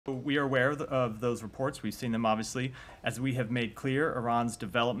We are aware of those reports. We've seen them, obviously. As we have made clear, Iran's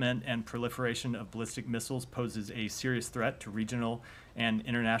development and proliferation of ballistic missiles poses a serious threat to regional and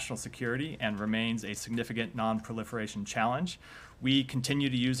international security and remains a significant non-proliferation challenge. We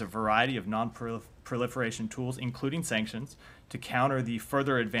continue to use a variety of non-proliferation tools, including sanctions, to counter the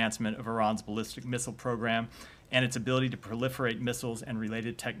further advancement of Iran's ballistic missile program and its ability to proliferate missiles and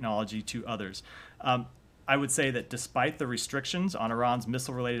related technology to others. I would say that despite the restrictions on Iran's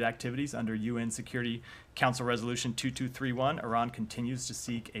missile-related activities under UN Security Council Resolution 2231, Iran continues to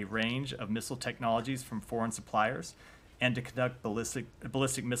seek a range of missile technologies from foreign suppliers and to conduct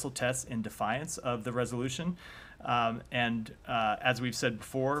ballistic missile tests in defiance of the resolution. As we've said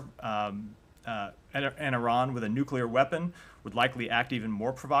before, and Iran with a nuclear weapon would likely act even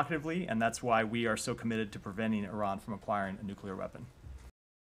more provocatively, and that's why we are so committed to preventing Iran from acquiring a nuclear weapon.